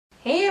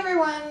Hey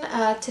everyone!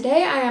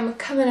 Today I am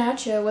coming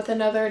at you with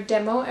another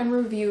demo and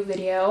review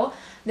video.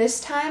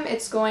 This time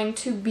it's going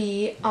to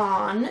be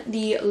on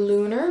the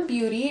Lunar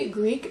Beauty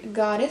Greek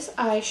Goddess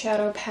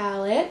eyeshadow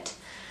palette.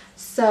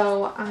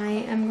 So I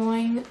am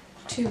going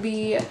to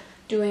be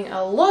doing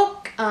a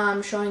look,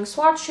 showing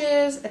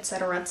swatches,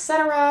 etc,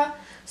 etc.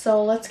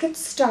 So let's get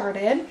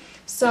started.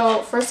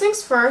 So first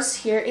things first,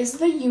 here is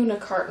the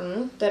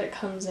unicarton that it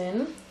comes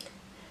in.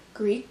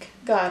 Greek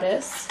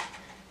Goddess.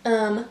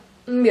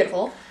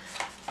 Beautiful.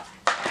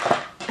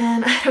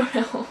 And I don't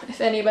know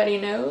if anybody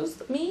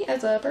knows me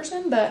as a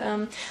person, but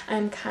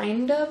I'm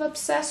kind of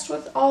obsessed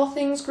with all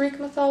things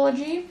Greek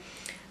mythology.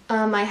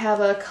 I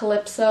have a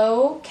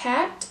Calypso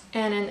cat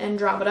and an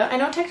Andromeda. I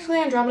know technically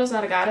Andromeda's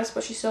not a goddess,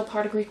 but she's still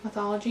part of Greek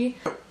mythology.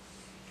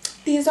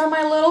 These are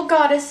my little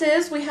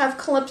goddesses. We have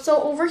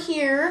Calypso over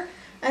here.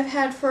 I've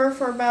had her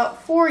for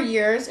about 4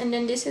 years. And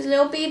then this is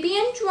little baby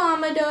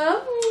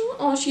Andromeda.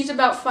 Oh, she's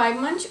about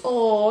 5 months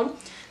old.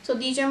 So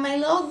these are my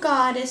little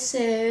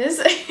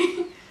goddesses.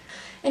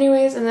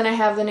 Anyways, and then I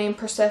have the name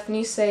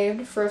Persephone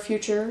saved for a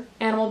future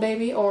animal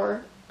baby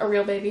or a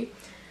real baby.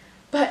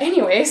 But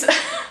anyways,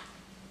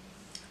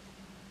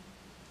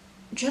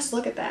 just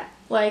look at that.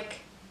 Like,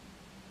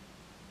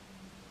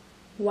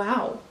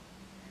 wow.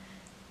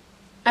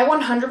 I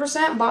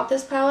 100% bought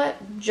this palette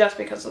just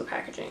because of the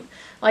packaging.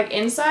 Like,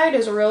 inside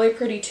is really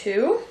pretty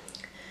too.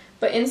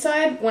 But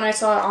inside, when I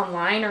saw it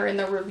online or in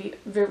the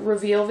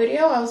reveal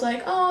video, I was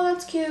like, oh,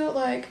 that's cute.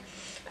 Like,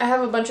 I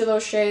have a bunch of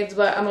those shades,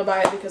 but I'm gonna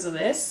buy it because of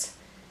this.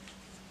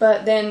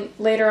 But then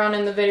later on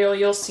in the video,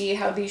 you'll see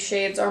how these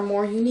shades are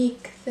more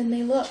unique than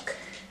they look.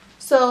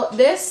 So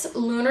this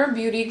Lunar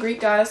Beauty Greek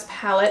Goddess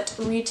palette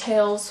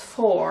retails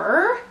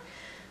for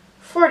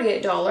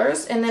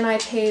 $48, and then I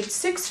paid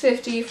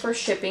 $6.50 for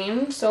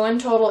shipping. So in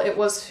total, it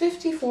was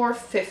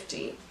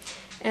 $54.50.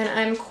 And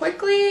I'm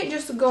quickly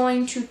just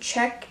going to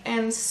check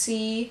and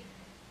see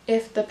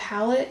if the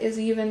palette is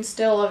even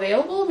still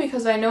available,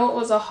 because I know it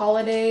was a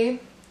holiday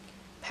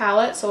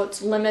palette, so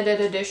it's limited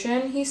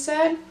edition, he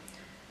said.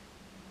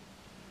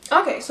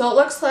 Okay, so it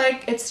looks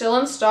like it's still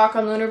in stock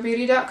on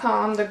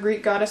lunarbeauty.com. The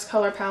Greek Goddess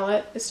color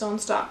palette is still in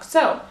stock.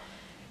 So,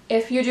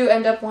 if you do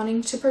end up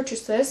wanting to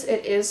purchase this,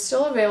 it is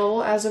still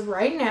available as of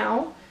right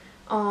now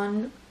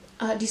on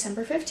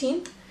December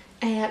 15th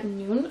at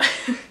noon.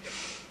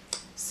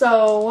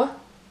 So,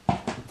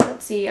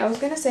 let's see. I was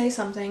going to say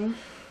something.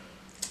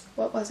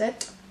 What was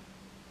it?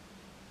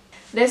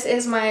 This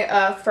is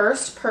my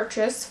first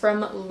purchase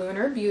from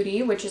Lunar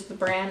Beauty, which is the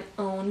brand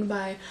owned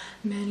by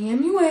Manny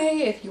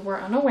MUA, if you were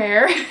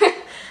unaware.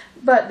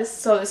 But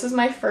this is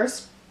my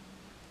first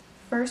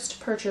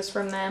purchase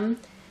from them,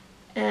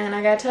 and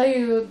I gotta tell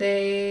you,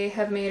 they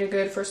have made a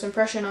good first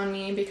impression on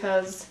me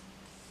because,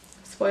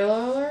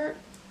 spoiler alert,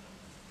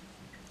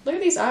 look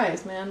at these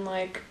eyes, man.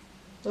 Like,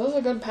 those are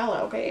a good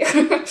palette, okay?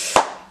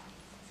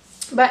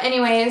 But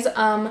anyways,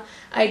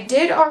 I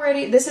did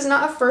already, this is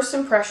not a first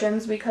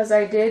impressions because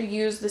I did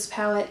use this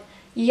palette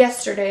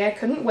yesterday. I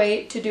couldn't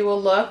wait to do a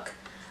look.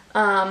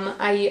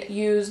 I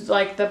used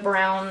like the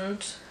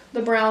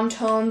brown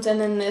tones and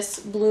then this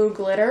blue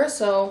glitter.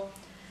 So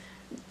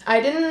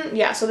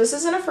so this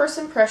isn't a first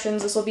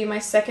impressions. This will be my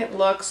second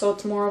look. So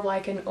it's more of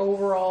like an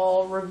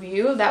overall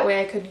review. That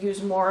way I could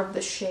use more of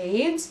the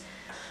shades.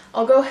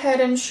 I'll go ahead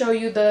and show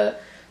you the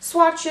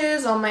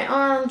swatches on my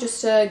arm just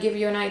to give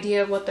you an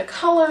idea of what the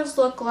colors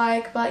look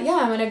like. But yeah,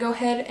 I'm going to go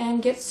ahead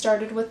and get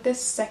started with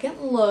this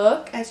second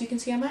look, as you can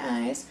see on my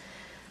eyes.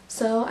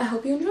 So I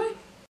hope you enjoy.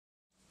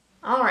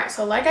 Alright,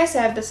 so like I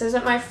said, this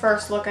isn't my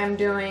first look I'm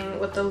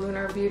doing with the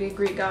Lunar Beauty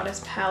Greek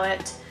Goddess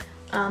palette.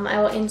 I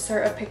will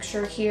insert a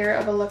picture here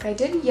of a look I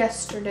did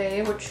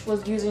yesterday, which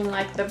was using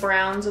like the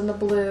browns and the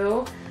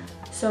blue.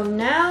 So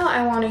now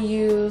I want to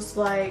use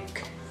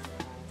like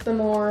the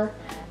more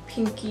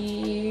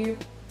pinky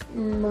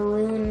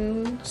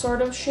maroon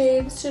sort of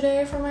shades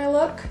today for my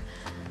look.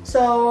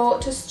 So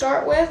to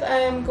start with, I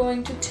am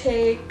going to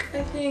take,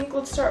 I think,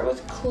 let's start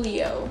with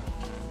Cleo.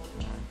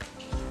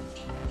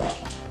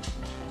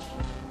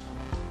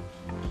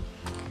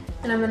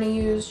 And I'm going to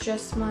use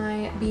just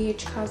my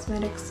BH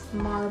Cosmetics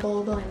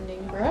Marble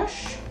Blending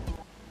Brush.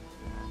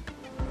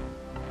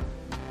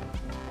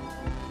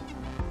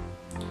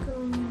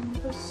 Going in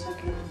with the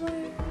second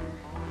layer.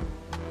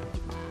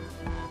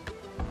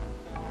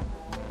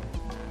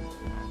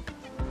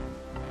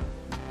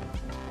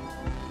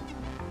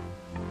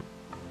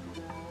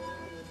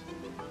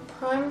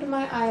 Primed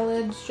my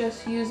eyelids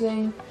just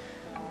using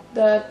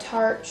the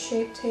Tarte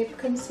Shape Tape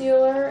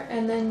Concealer,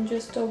 and then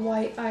just a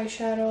white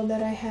eyeshadow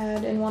that I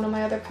had in one of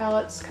my other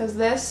palettes, because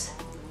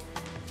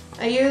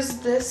I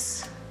used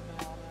this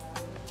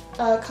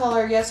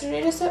color yesterday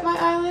to set my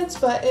eyelids,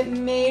 but it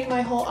made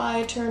my whole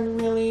eye turn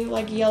really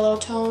like yellow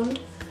toned,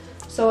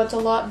 so it's a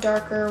lot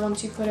darker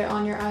once you put it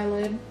on your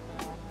eyelid,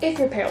 if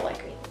you're pale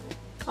like me.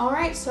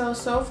 Alright, so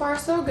far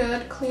so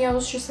good.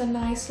 Cleo's just a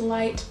nice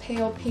light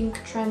pale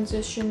pink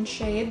transition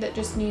shade that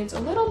just needs a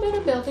little bit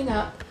of building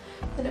up,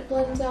 and it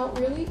blends out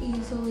really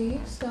easily.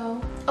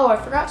 So, oh, I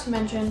forgot to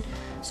mention,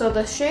 So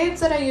the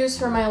shades that I used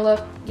for my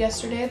look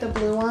yesterday, the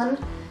blue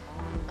one,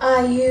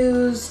 I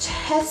used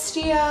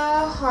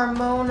Hestia,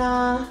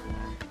 Harmona,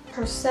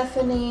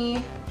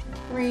 Persephone,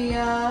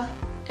 Rhea,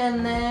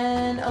 and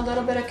then a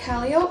little bit of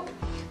Calliope.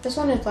 This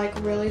one is like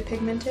really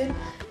pigmented.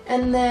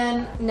 And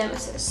then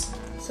Nemesis.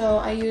 So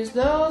I used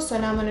those, so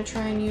now I'm going to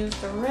try and use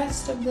the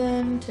rest of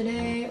them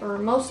today, or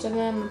most of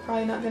them. I'm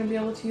probably not going to be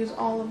able to use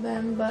all of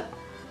them, but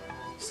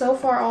so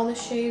far all the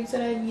shades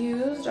that I've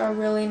used are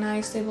really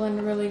nice. They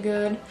blend really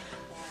good.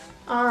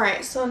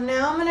 Alright, so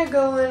now I'm going to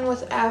go in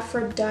with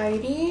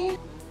Aphrodite.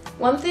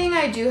 One thing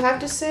I do have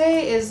to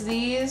say is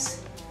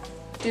these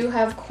do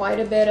have quite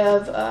a bit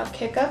of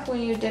kick up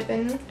when you dip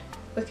in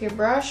with your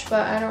brush,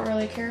 but I don't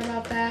really care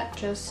about that.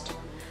 Just,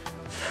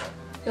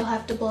 you'll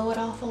have to blow it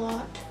off a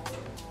lot.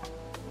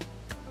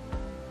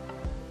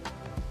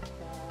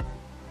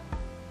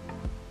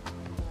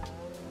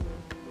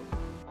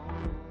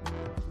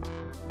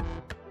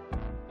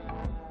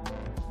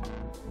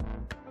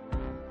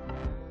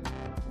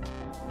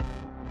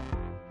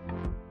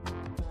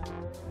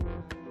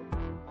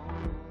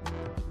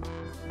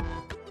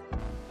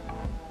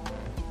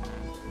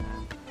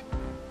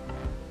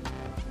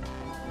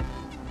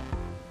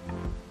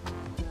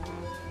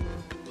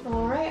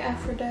 Alright,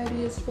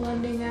 Aphrodite is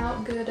blending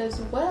out good as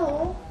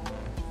well.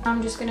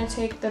 I'm just going to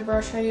take the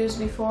brush I used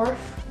before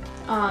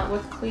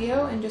with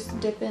Clio and just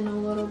dip in a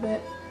little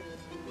bit.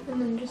 And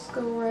then just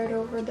go right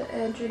over the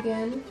edge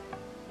again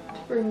to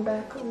bring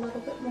back a little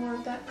bit more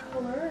of that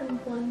color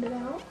and blend it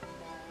out.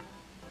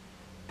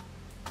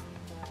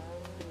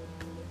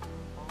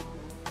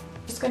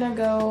 Just going to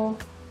go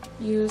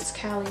use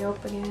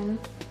Calliope again.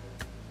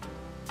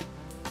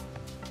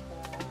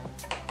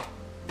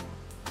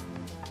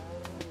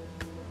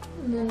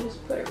 And then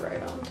just put it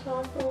right on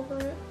top over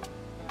it.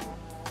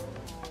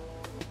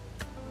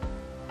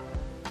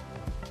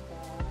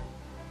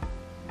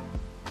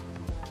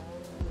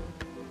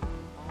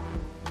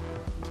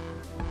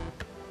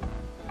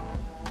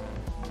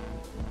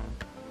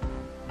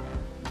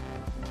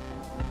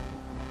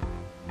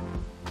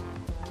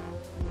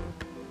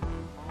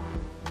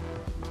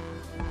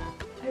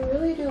 I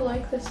really do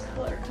like this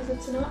color because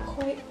it's not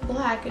quite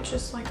black, it's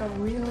just like a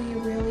really,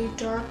 really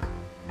dark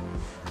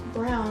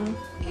brown.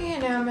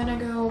 And now I'm gonna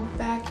go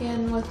back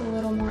in with a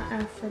little more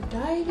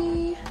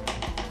Aphrodite.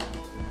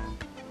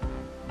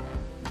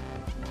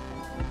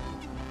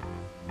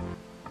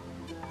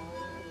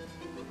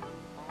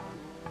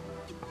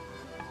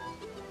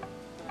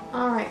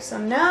 Alright, so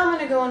now I'm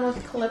gonna go in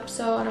with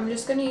Calypso, and I'm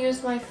just gonna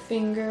use my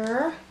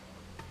finger,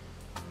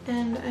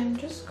 and I'm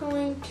just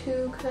going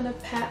to kind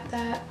of pat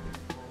that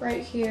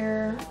right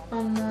here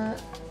on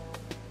the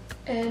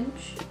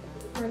edge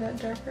where that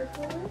darker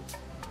color is.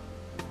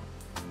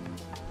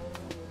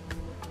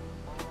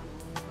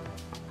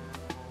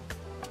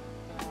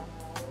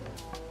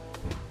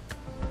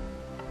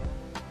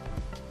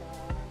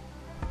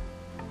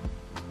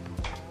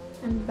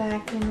 And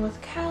back in with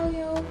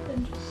Calliope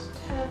and just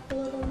tap a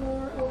little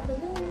more over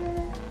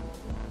there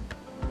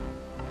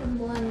and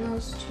blend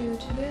those two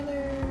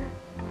together.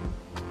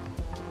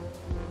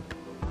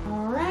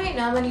 Alright,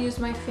 now I'm going to use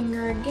my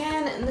finger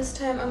again, and this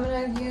time I'm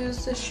going to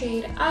use the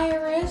shade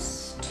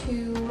Iris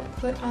to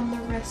put on the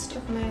rest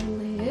of my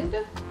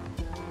lid.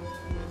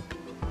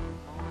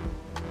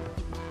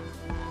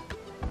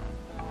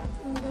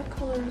 Oh, that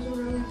color is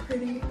really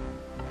pretty.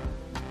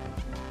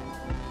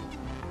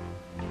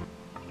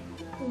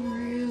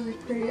 Really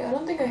pretty. I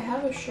don't think I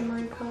have a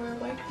shimmery color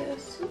like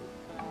this.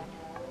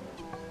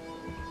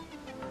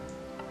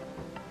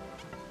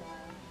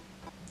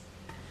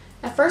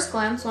 At first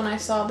glance, when I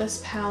saw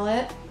this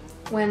palette,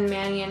 when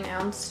Manny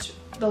announced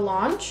the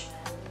launch,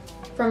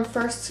 from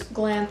first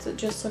glance it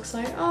just looks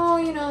like, oh,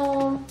 you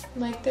know,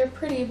 like they're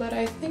pretty, but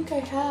I think I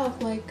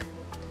have like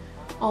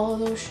all of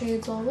those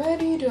shades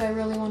already. Do I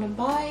really want to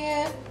buy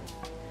it?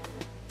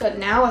 But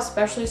now,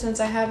 especially since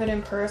I have it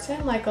in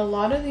person, like a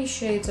lot of these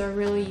shades are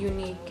really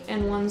unique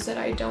and ones that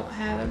I don't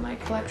have in my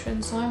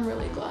collection, so I'm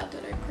really glad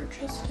that I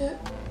purchased it.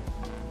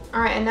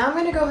 Alright, and now I'm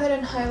going to go ahead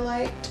and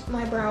highlight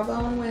my brow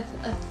bone with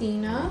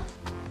Athena.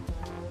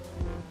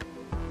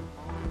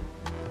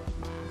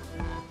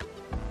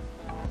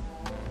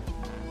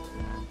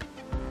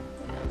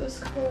 Yeah, this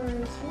color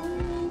is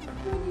really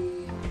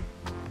pretty.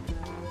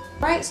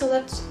 Alright, so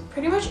that's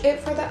pretty much it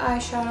for the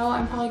eyeshadow.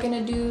 I'm probably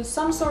going to do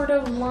some sort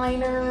of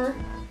liner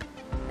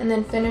and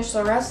then finish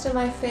the rest of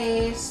my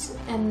face,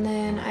 and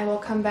then I will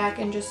come back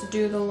and just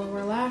do the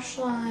lower lash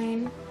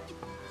line.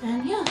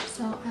 And yeah,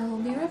 so I will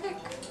be right back.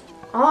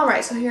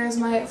 Alright, so here's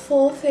my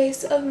full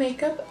face of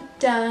makeup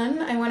done.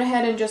 I went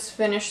ahead and just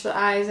finished the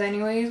eyes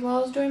anyways while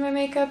I was doing my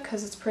makeup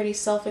because it's pretty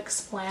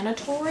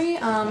self-explanatory.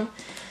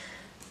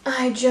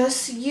 I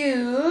just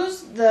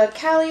used the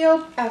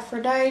Calliope,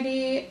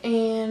 Aphrodite,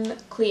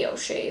 and Clio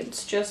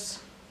shades just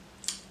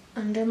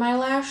under my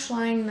lash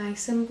line,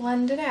 nice and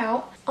blended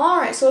out.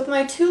 Alright, so with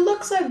my two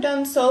looks I've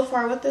done so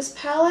far with this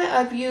palette,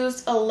 I've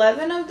used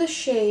 11 of the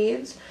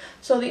shades.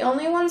 So the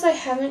only ones I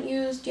haven't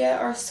used yet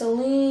are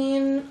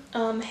Celine,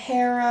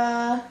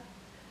 Hera,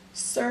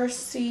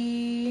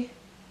 Cersei,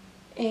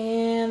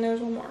 and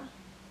there's one more.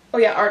 Oh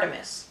yeah,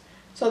 Artemis.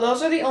 So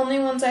those are the only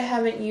ones I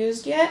haven't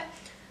used yet,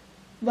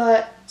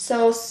 but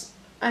so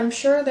I'm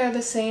sure they're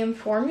the same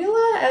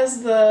formula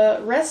as the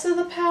rest of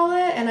the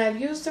palette, and I've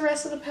used the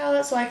rest of the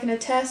palette, so I can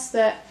attest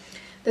that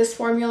this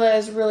formula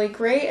is really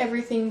great.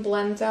 Everything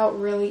blends out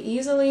really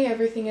easily.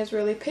 Everything is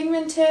really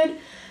pigmented.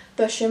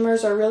 The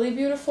shimmers are really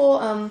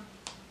beautiful.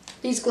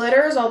 These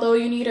glitters, although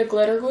you need a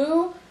glitter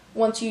glue,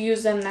 once you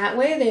use them that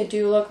way, they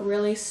do look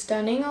really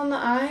stunning on the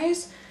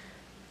eyes.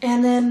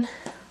 And then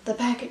the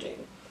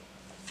packaging.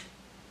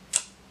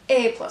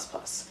 A++.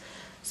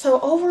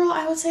 So overall,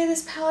 I would say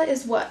this palette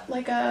is what?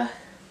 Like a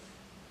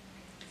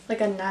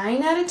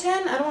 9 out of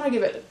 10? I don't want to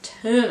give it a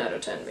 10 out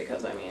of 10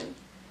 because, I mean,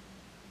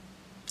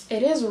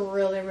 it is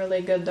really,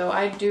 really good though.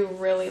 I do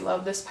really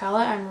love this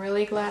palette. I'm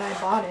really glad I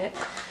bought it.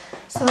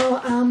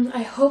 So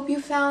I hope you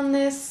found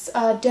this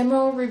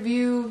demo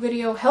review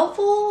video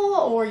helpful,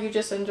 or you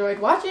just enjoyed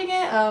watching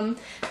it.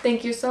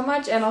 Thank you so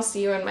much, and I'll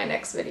see you in my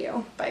next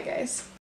video. Bye guys.